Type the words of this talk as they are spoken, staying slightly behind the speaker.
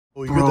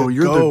Bro,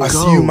 you're the goat. I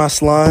see you, my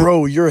slime.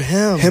 Bro, you're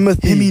him.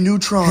 Himmy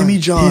Neutron. Himmy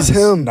John. He's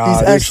him. Nah,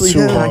 he's actually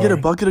him. Can I get a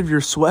bucket of your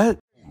sweat?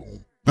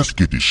 Let's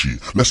get this shit.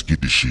 Let's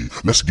get this shit.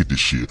 Let's get this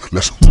shit.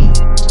 Let's top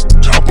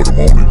of the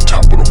morning,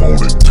 top of the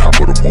morning, top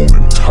of the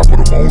morning, top of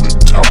the morning,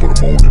 top of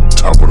the morning,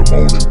 top of the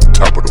morning,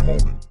 top of the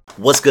morning.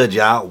 What's good,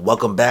 y'all?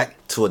 Welcome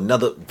back to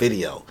another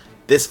video.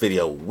 This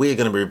video, we're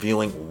going to be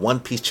reviewing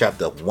One Piece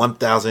Chapter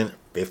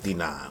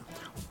 1059.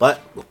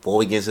 But before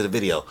we get into the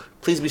video,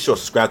 please be sure to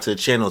subscribe to the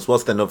channel as well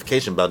as that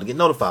notification bell to get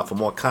notified for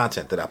more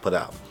content that I put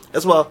out.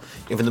 As well,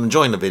 if you're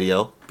enjoying the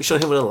video, be sure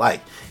to hit it a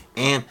like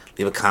and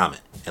leave a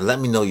comment and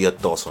let me know your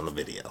thoughts on the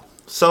video.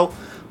 So,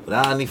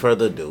 without any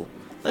further ado,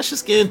 let's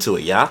just get into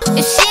it, y'all.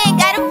 If she ain't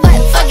got a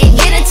butt, fucking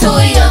get into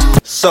it, yo.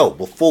 So,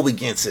 before we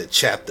get into the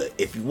chapter,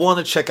 if you want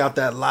to check out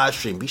that live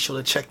stream, be sure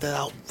to check that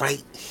out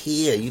right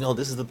here. You know,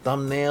 this is the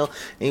thumbnail,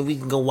 and we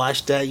can go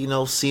watch that, you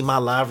know, see my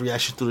live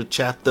reaction through the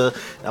chapter.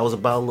 That was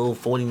about a little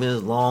 40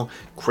 minutes long.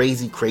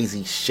 Crazy,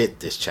 crazy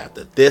shit, this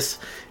chapter. This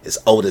is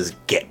Oda's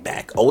Get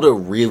Back. Oda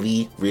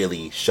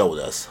really showed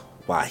us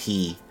why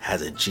he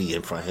has a G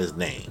in front of his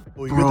name.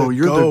 Bro,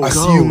 you're the goat. I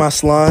see you, my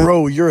slime.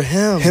 Bro, you're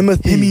him.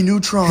 Himmy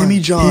Neutron.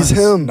 Himmy John. He's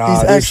him. Nah,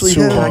 he's actually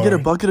him. Can I get a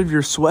bucket of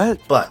your sweat?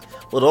 But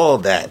with all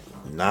that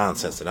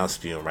nonsense that I'm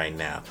spewing right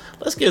now,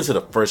 let's get into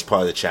the first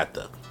part of the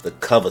chapter. The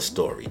cover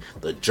story,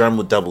 the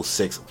Germa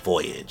 66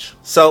 voyage.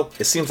 So,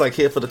 it seems like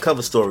here for the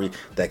cover story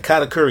that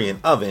Katakuri and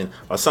Oven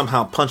are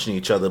somehow punching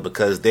each other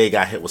because they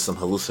got hit with some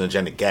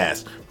hallucinogenic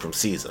gas from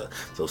Caesar.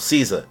 So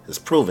Caesar is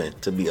proven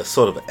to be a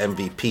sort of an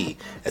MVP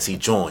as he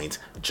joins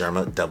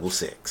Germa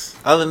 66.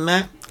 Other than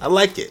that, I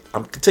like it.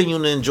 I'm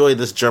continuing to enjoy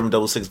this Germa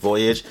 66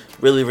 voyage.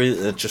 Really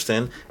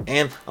interesting.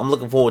 And I'm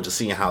looking forward to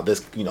seeing how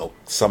this, you know,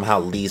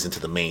 somehow leads into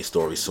the main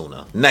story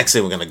sooner. Next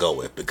thing we're going to go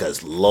with,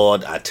 because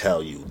Lord, I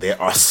tell you,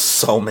 there are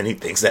so many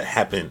things that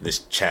happen in this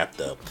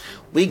chapter.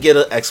 We get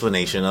an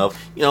explanation of,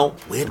 you know,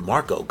 where'd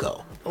Marco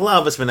go? A lot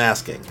of us been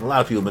asking, a lot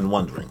of people have been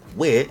wondering,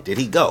 where did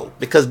he go?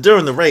 Because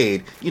during the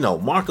raid, you know,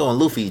 Marco and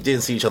Luffy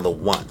didn't see each other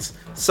once.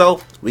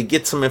 So, we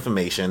get some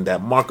information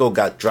that Marco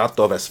got dropped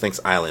off at Sphinx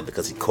Island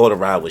because he caught a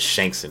ride with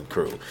Shanks and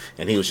crew.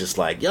 And he was just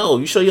like, yo,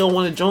 you sure you don't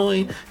want to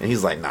join? And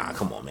he's like, nah,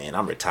 come on, man,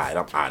 I'm retired,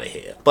 I'm out of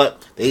here.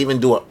 But they even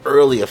do an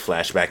earlier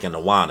flashback in the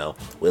Wano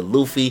where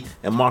Luffy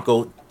and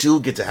Marco do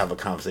get to have a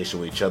conversation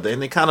with each other,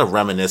 and they kind of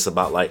reminisce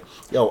about like,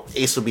 yo,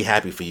 Ace would be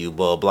happy for you,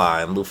 blah blah.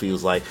 And Luffy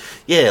was like,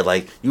 yeah,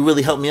 like you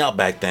really helped me out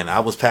back then. I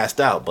was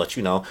passed out, but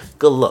you know,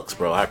 good looks,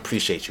 bro. I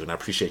appreciate you, and I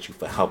appreciate you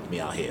for helping me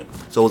out here.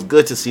 So it's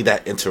good to see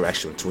that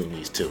interaction between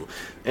these two.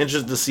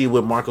 Interested to see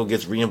where Marco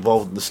gets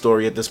re-involved in the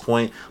story at this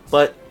point,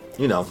 but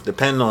you know,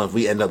 depending on if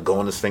we end up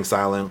going to Sphinx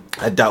Island,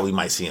 I doubt we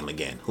might see him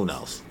again. Who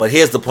knows? But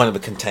here's the point of the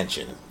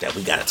contention that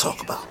we gotta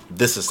talk about.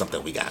 This is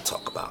something we gotta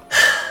talk about.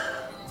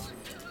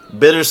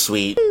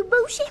 Bittersweet.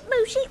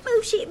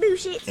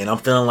 And I'm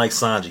feeling like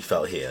Sanji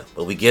felt here.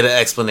 But we get an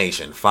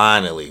explanation.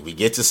 Finally, we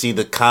get to see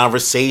the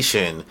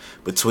conversation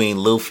between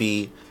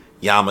Luffy,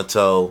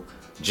 Yamato,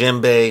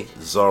 Jinbei,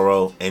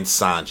 Zoro, and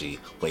Sanji.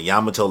 When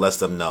Yamato lets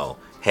them know,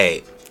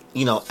 hey,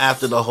 you know,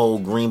 after the whole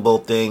Green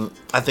Boat thing,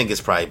 I think it's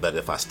probably better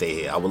if I stay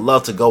here. I would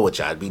love to go with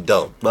y'all. It'd be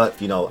dope.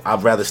 But, you know,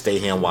 I'd rather stay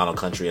here in Wano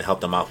Country and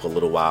help them out for a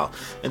little while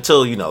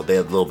until, you know, they're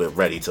a little bit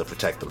ready to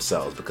protect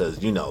themselves.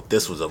 Because, you know,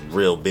 this was a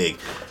real big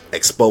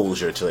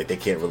exposure to, like, they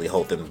can't really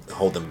hold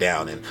them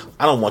down. And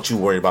I don't want you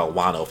worried about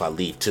Wano if I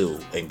leave too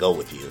and go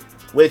with you.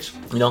 Which,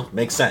 you know,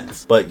 makes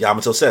sense. But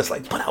Yamato says,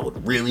 like, but I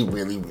would really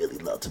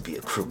love to be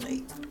a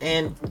crewmate.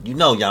 And, you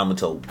know,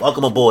 Yamato,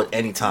 welcome aboard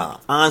anytime.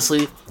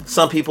 Honestly,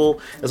 some people,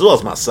 as well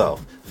as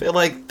myself, feel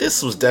like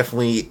this was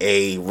definitely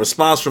a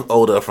response from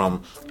Oda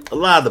from a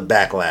lot of the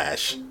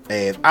backlash.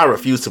 And I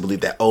refuse to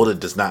believe that Oda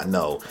does not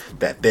know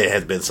that there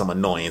has been some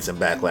annoyance and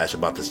backlash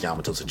about this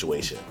Yamato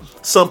situation.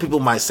 Some people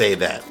might say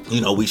that,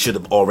 you know, we should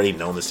have already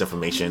known this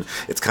information.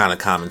 It's kind of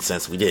common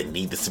sense. We didn't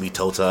need this to be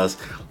told to us.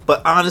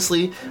 But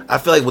honestly, I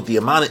feel like with the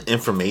amount of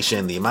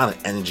information, the amount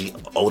of energy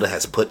Oda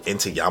has put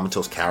into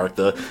Yamato's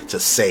character to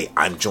say,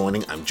 I'm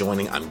joining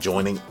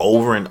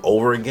over and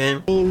over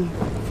again. Same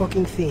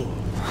fucking thing,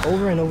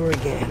 over and over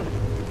again.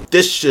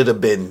 This should have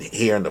been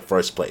here in the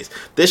first place.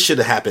 This should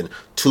have happened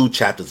 2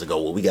 chapters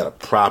ago where we got a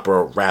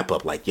proper wrap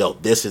up like, yo,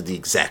 this is the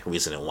exact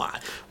reason and why.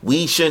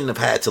 We shouldn't have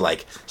had to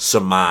like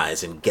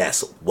surmise and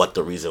guess what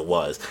the reason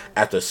was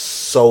after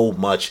so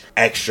much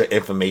extra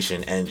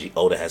information and energy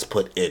Oda has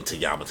put into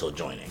Yamato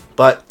joining.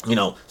 But, you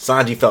know,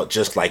 Sanji felt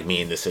just like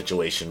me in this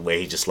situation where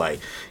he's just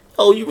like,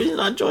 oh, you really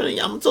not joining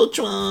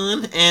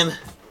Yamato-chan? And,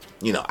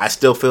 you know, I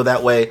still feel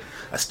that way.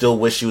 I still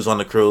wish he was on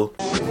the crew.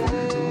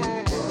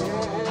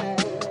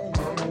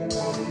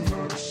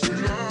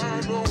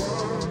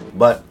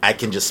 But I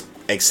can just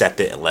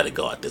accept it and let it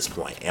go at this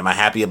point. Am I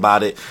happy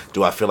about it?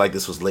 Do I feel like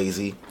this was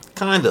lazy?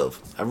 Kind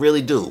of. I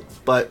really do.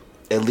 But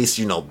at least,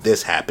 you know,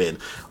 this happened.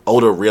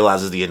 Oda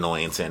realizes the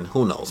annoyance, and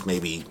who knows,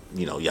 maybe,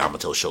 you know,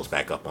 Yamato shows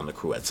back up on the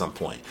crew at some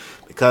point.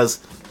 Because,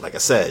 like I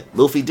said,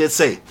 Luffy did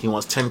say he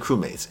wants 10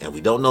 crewmates, and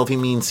we don't know if he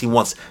means he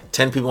wants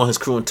 10 people on his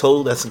crew in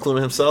total, that's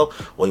including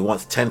himself, or he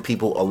wants 10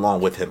 people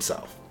along with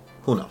himself.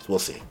 Who knows? We'll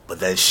see. But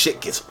then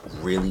shit gets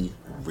really,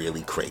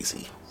 really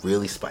crazy.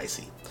 Really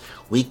spicy.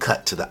 We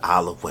cut to the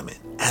Isle of Women.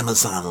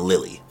 Amazon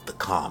Lily, the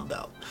calm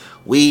belt.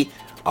 We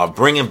are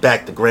bringing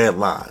back the Grand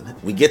Line.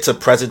 We get to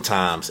present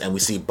times and we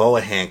see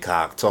Boa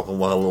Hancock talking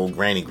with a little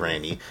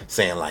granny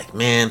saying like,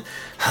 man,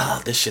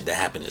 this shit that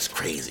happened is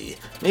crazy.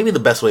 Maybe the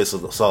best way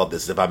to solve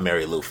this is if I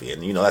marry Luffy.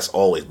 And you know, that's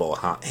always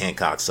Boa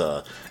Hancock's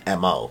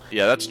MO.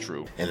 Yeah, that's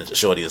true. And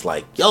Shorty is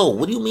like, yo,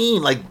 what do you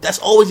mean? Like, that's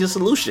always your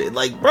solution.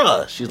 Like,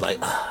 bruh. She's like,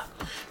 ah.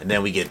 And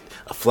then we get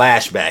a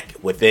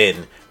flashback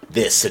within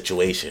this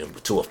situation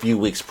to a few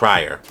weeks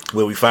prior,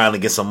 where we finally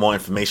get some more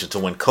information to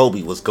when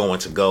Kobe was going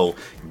to go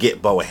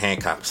get Boa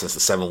Hancock since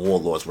the 7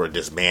 warlords were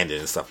disbanded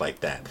and stuff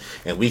like that.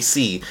 And we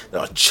see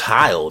a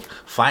child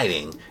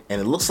fighting, and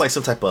it looks like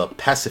some type of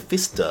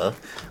pacifista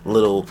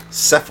little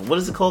what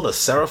is it called? A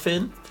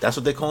seraphim? That's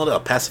what they call it, a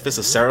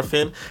pacifista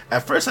seraphim.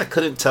 At first I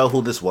couldn't tell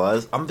who this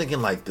was. I'm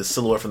thinking like the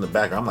silhouette from the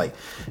background. I'm like,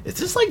 is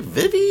this like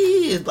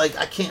Vivi? Like,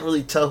 I can't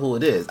really tell who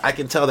it is. I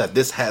can tell that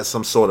this has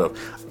some sort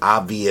of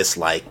obvious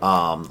like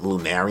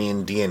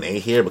Lunarian DNA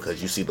here,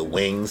 because you see the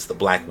wings, the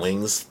black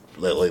wings.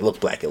 They look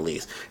black at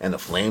least, and the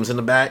flames in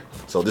the back.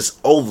 So this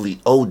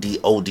OD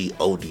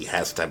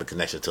has some type of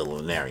connection to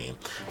Lunarian.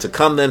 To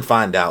come then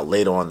find out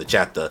later on in the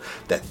chapter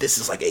that this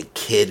is like a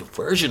kid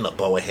version of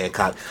Boa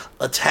Hancock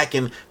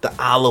attacking the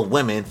Isle of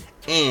Women,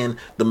 and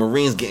the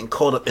Marines getting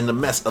caught up in the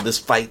mess of this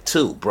fight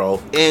too,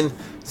 bro.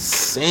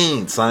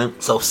 Insane,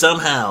 son. So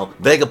somehow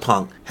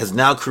Vegapunk has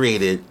now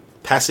created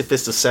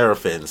pacifista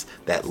seraphims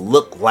that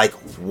look like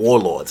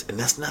warlords, and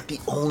that's not the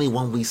only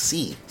one we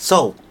see.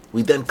 So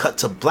we then cut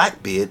to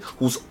Blackbeard,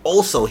 who's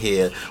also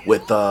here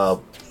with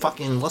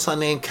what's her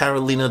name?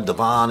 Carolina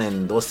Devon,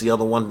 and what's the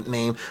other one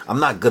name? I'm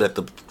not good at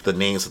the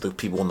names of the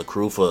people in the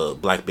crew for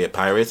Blackbeard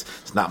Pirates.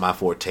 It's not my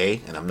forte,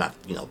 and I'm not,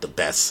 the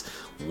best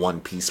One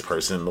Piece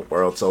person in the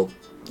world, so,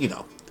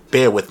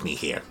 bear with me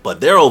here.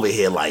 But they're over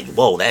here like,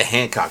 whoa, that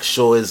Hancock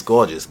sure is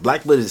gorgeous.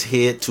 Blackbeard is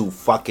here to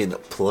fucking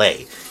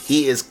play.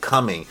 He is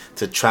coming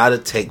to try to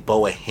take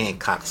Boa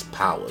Hancock's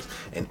powers.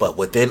 But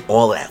within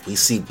all that, we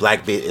see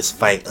Blackbeard is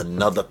fighting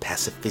another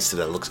pacifista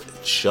that looks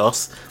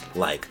just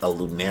like a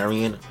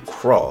Lunarian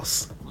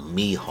cross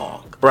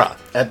Mihawk. Bruh,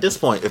 at this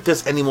point, if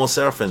there's any more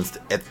seraphims,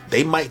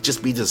 they might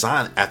just be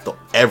designed after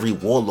every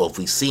warlord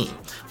we've seen.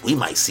 We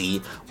might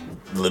see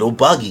Little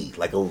Buggy,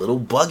 like a Little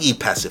Buggy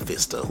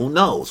pacifista. Who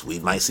knows? We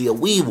might see a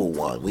Weevil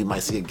one. We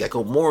might see a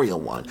Gecko Moria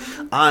one.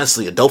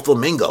 Honestly, a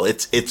Doflamingo.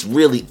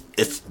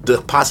 It's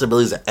the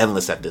possibilities are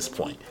endless at this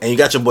point. And you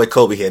got your boy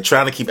Kobe here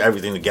trying to keep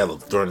everything together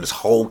during this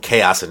whole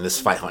chaos in this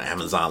fight on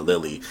Amazon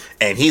Lily.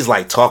 And he's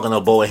like talking to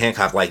Boa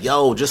Hancock like,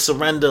 yo, just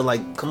surrender.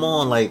 Like, come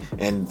on. Like,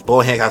 and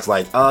Boa Hancock's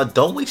like,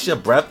 don't waste your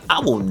breath. I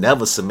will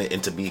never submit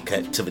into be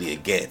captivity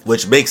again.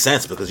 Which makes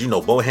sense because,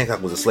 Boa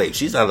Hancock was a slave.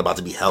 She's not about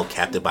to be held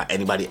captive by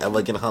anybody ever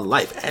again in her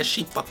life, as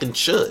she fucking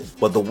should.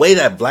 But the way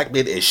that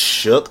Blackbeard is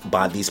shook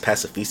by these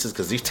pacifistas,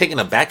 because he's taking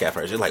them back at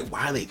first. They're like,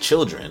 why are they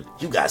children?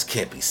 You guys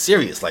can't be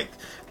serious. Like,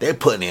 they're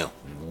putting in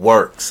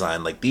work,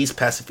 son. Like, these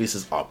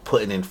pacifistas are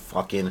putting in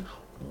fucking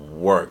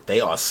work.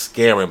 They are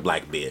scaring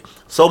Blackbeard.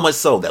 So much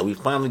so that we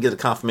finally get a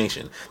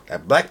confirmation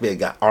that Blackbeard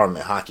got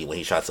armament hockey when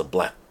he tries to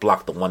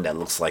block the one that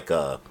looks like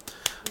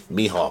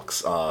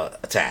Mihawk's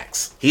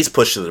attacks. He's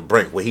pushed to the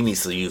brink where he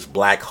needs to use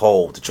Black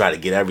Hole to try to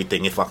get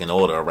everything in fucking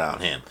order around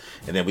him.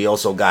 And then we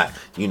also got,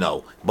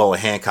 Boa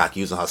Hancock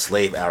using her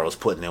slave arrows,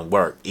 putting in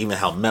work. Even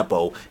how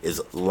Meppo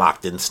is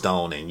locked in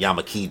stone, and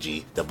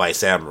Yamakiji, the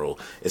Vice Admiral,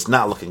 it's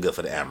not looking good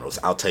for the Admirals.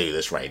 I'll tell you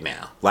this right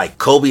now. Like,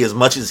 Kobe, as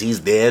much as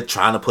he's there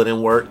trying to put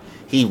in work,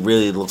 he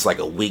really looks like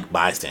a weak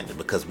bystander,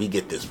 because we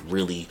get this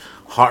really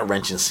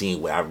heart-wrenching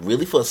scene where I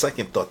really for a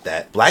second thought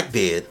that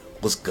Blackbeard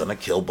was gonna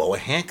kill Boa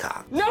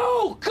Hancock.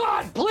 No!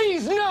 God,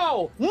 please,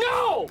 no!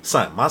 No!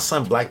 Son, my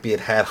son Blackbeard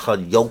had her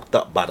yoked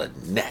up by the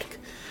neck.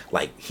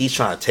 Like, he's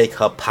trying to take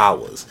her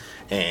powers.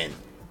 And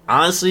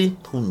honestly,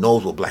 who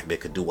knows what Blackbeard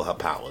could do with her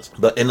powers.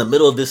 But in the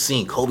middle of this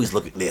scene, Kobe's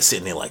looking there,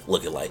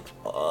 looking like,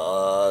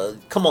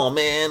 come on,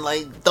 man.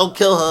 Like, don't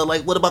kill her.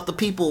 Like, what about the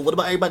people? What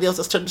about everybody else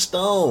that's turned to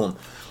stone?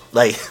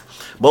 Like,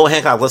 Boa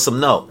Hancock lets him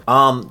know,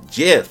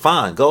 yeah,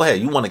 fine, go ahead.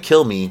 You want to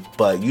kill me,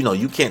 but,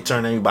 you can't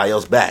turn anybody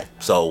else back.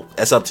 So,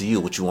 that's up to you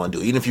what you want to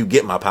do. Even if you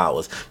get my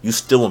powers, you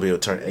still won't be able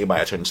to turn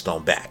anybody to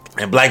stone back.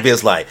 And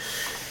Blackbeard's like,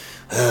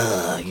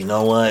 you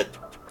know what?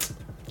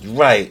 You're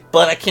right,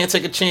 but I can't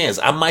take a chance.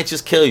 I might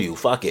just kill you.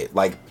 Fuck it.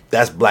 Like,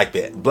 that's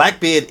Blackbeard.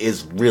 Blackbeard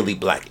is really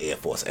Black Air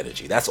Force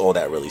energy. That's all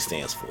that really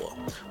stands for.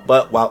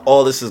 But while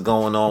all this is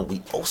going on,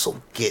 we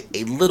also get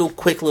a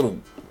quick little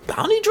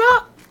bounty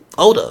drop?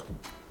 Oda.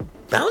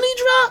 Bounty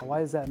drop? Why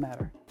does that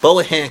matter?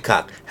 Boa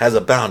Hancock has a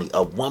bounty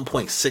of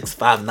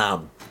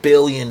 1.659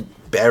 billion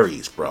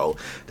berries, bro.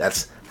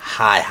 That's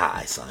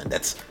high, son.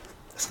 That's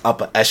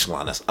upper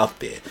echelon. That's up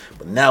there.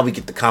 But now we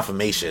get the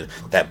confirmation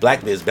that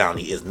Blackbeard's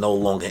bounty is no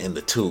longer in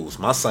the twos.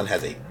 My son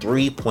has a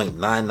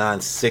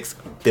 3.996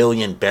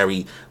 billion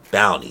berry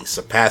bounty,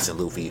 surpassing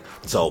Luffy.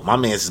 So my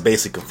man's is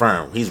basically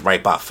confirmed. He's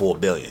right by 4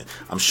 billion.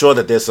 I'm sure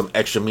that there's some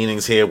extra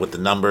meanings here with the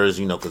numbers,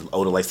 you know, because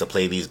Oda likes to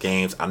play these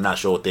games. I'm not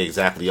sure what they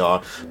exactly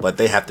are, but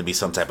they have to be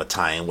some type of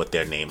tie-in with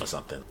their name or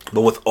something.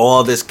 But with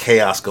all this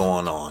chaos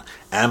going on,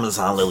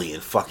 Amazon Lily in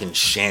fucking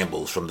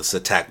shambles from this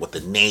attack with the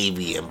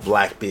Navy and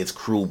Blackbeard's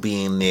crew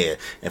being there.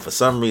 And for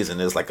some reason,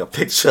 there's like a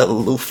picture of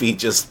Luffy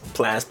just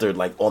plastered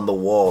like on the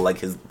wall, like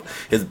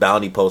his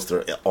bounty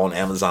poster on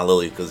Amazon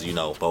Lily, because, you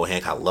know, Bo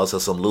Hancock loves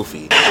her some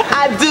Luffy.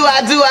 I do.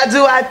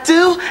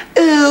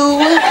 Ooh.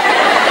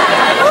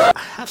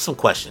 I have some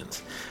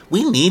questions.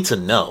 We need to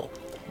know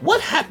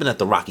what happened at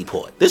the Rocky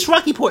Port. This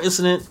Rocky Port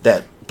incident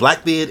that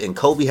Blackbeard and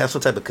Kobe have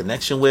some type of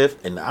connection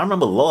with, and I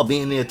remember Law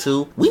being there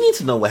too. We need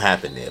to know what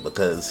happened there,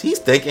 because he's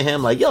thanking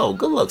him like, yo,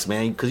 good looks,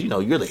 man, because, you know,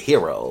 you're the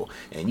hero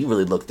and you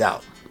really looked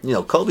out. You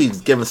know,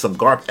 Kobe's giving some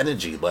Garp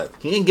energy, but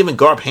he ain't giving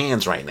Garp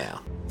hands right now.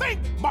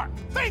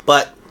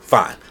 But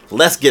fine,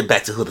 let's get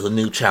back to who the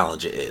new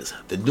challenger is.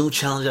 The new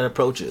challenger that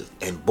approaches.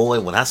 And boy,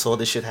 when I saw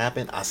this shit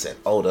happen, I said,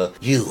 Oda,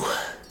 you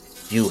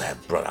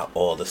have brought out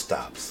all the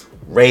stops.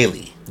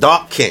 Rayleigh,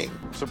 Dark King.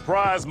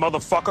 Surprise,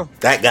 motherfucker.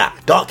 That guy,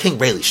 Dark King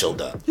Rayleigh, showed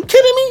up. You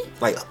kidding me?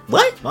 Like,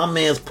 what? My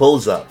man's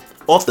pulls up.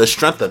 Off the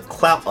strength of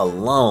clout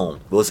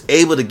alone, was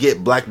able to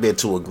get Blackbeard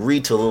to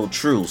agree to a little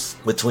truce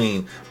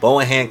between Bo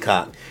and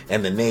Hancock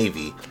and the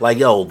Navy. Like,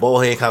 yo, Bo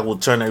Hancock will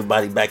turn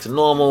everybody back to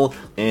normal,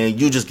 and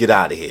you just get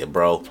out of here,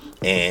 bro.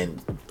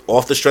 And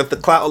off the strength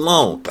of clout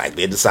alone,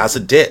 Blackbeard decides to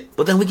dip.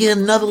 But then we get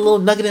another little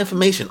nugget of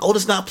information.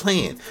 Oda's not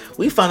playing.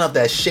 We find out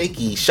that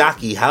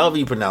Shaki, however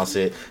you pronounce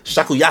it,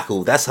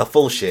 Shakuyaku, that's her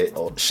full shit.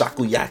 Or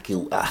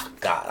Shakuyaku. Ah,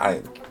 God, I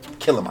am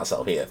killing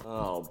myself here.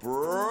 Oh,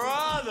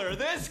 brother,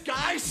 this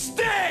guy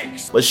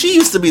stinks! But she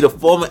used to be the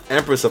former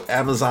Empress of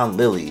Amazon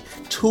Lily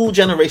 2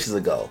 generations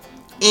ago.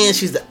 And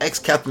she's the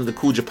ex-captain of the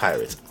Kuja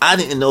Pirates. I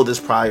didn't know this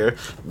prior.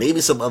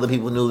 Maybe some other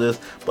people knew this,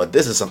 but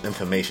this is some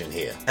information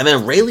here. And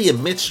then Rayleigh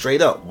admits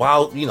straight up,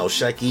 while, you know,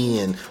 Shaki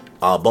and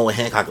Bo and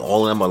Hancock and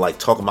all of them are like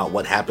talking about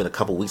what happened a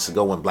couple weeks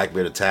ago when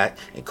Blackbeard attacked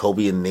and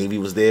Kobe and the Navy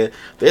was there.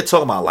 They're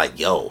talking about like,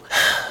 yo,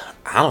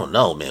 I don't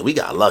know, man. We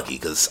got lucky,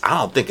 because I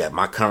don't think at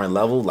my current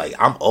level, like,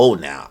 I'm old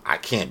now. I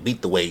can't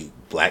beat the way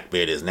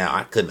Blackbeard is now.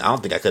 I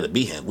don't think I could have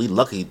beat him. We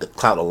lucky the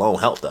clout alone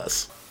helped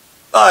us.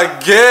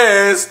 I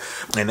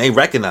guess. And they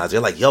recognize,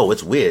 they're like, yo,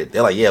 it's weird.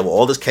 They're like, yeah, well,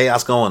 all this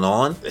chaos going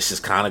on, it's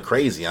just kind of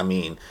crazy. I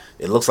mean,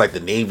 it looks like the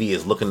Navy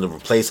is looking to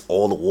replace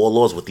all the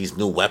warlords with these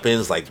new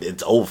weapons. Like,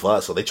 it's over for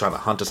us. So they're trying to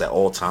hunt us at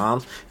all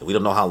times. And we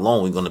don't know how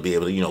long we're going to be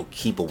able to, you know,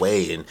 keep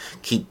away and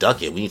keep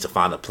ducking. We need to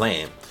find a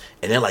plan.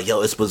 And they're like,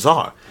 yo, it's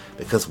bizarre,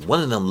 because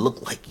one of them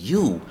looked like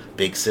you,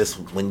 big sis,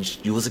 when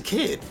you was a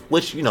kid.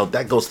 Which, you know,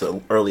 that goes to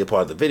the earlier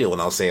part of the video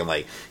when I was saying,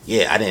 like,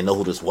 yeah, I didn't know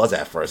who this was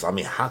at first. I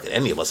mean, how could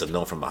any of us have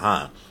known from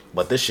behind?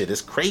 But this shit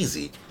is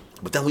crazy.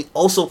 But then we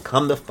also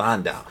come to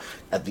find out,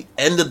 at the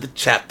end of the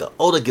chapter,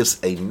 Oda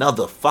gives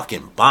another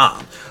fucking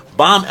bomb.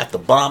 Bomb after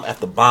bomb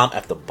after bomb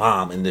after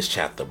bomb in this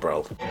chapter,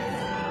 bro.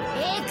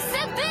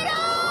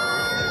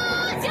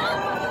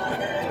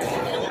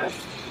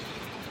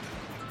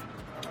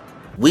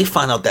 We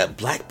find out that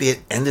Blackbeard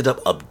ended up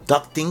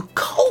abducting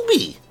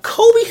Kobe.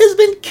 Kobe has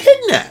been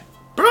kidnapped,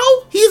 bro.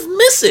 He's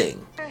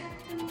missing.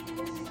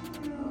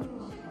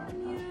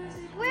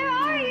 Where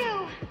are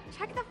you?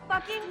 Check the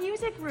fucking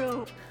music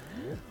room.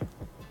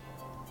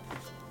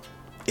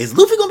 Is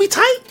Luffy gonna be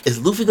tight? Is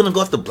Luffy gonna go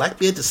after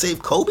Blackbeard to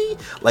save Kobe?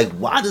 Like,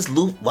 why does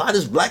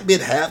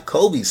Blackbeard have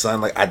Kobe, son?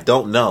 Like, I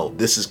don't know.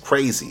 This is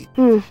crazy.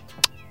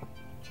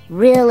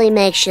 Really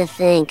makes you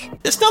think.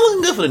 It's not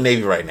looking good for the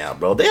Navy right now,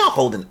 bro. They are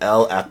holding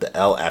L after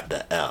L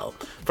after L.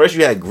 First,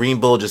 you had Green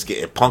Bull just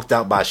getting punked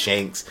out by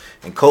Shanks,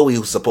 and Kobe,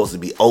 who's supposed to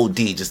be OD,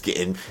 just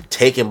getting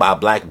taken by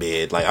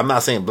Blackbeard. Like, I'm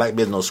not saying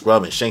Blackbeard's no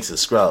scrub and Shanks is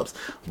scrubs,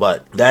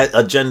 but that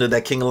agenda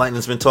that King of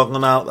Lightning's been talking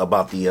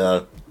about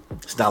the,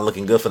 it's not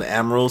looking good for the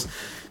Admirals.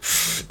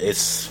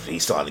 He's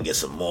starting to get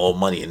some more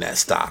money in that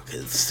stock.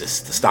 It's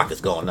just, the stock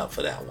is going up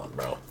for that one,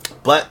 bro.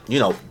 But, you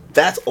know,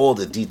 that's all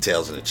the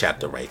details in the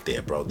chapter right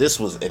there, bro. This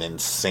was an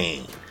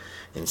insane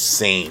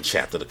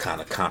chapter to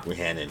kind of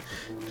comprehend, and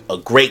a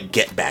great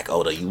get back,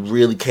 Oda. You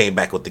really came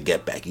back with the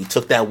get back. You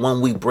took that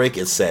 1 week break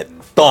and said,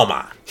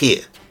 Toma,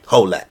 here,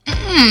 hold that.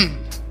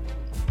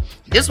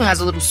 This one has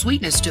a little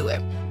sweetness to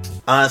it.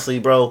 Honestly,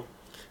 bro,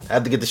 I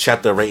have to get this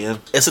chapter a rating.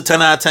 It's a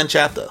 10 out of 10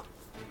 chapter.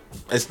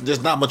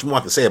 There's not much more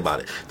I can say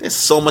about it. There's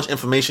so much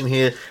information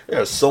here.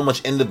 There are so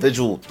much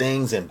individual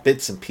things and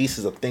bits and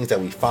pieces of things that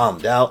we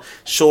found out.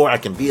 Sure, I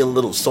can be a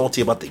little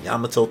salty about the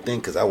Yamato thing,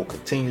 because I will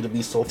continue to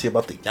be salty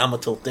about the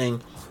Yamato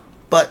thing.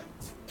 But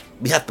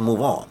we have to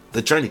move on.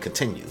 The journey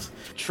continues.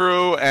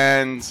 True,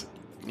 and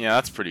yeah,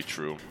 that's pretty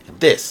true. And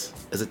this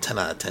is a 10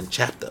 out of 10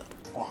 chapter.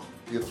 Oh,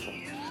 beautiful.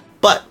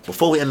 But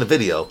before we end the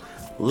video,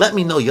 let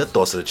me know your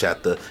thoughts of the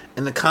chapter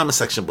in the comment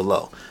section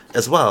below.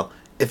 As well,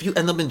 if you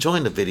end up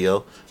enjoying the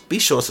video, be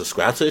sure to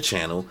subscribe to the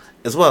channel,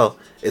 as well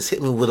as hit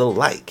me with a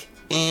like.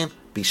 And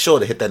be sure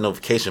to hit that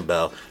notification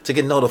bell to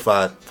get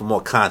notified for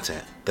more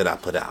content that I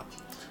put out.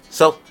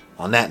 So,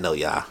 on that note,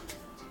 y'all,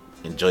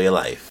 Enjoy your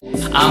life.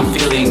 I'm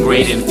feeling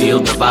great and feel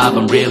the vibe.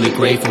 I'm really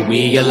grateful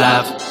we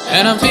alive.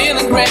 And I'm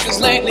feeling great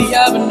cause lately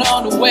I've been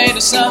on the way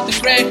to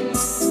something great.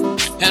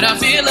 And I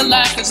feel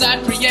alive cause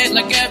I create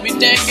like every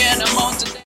day and I'm on today.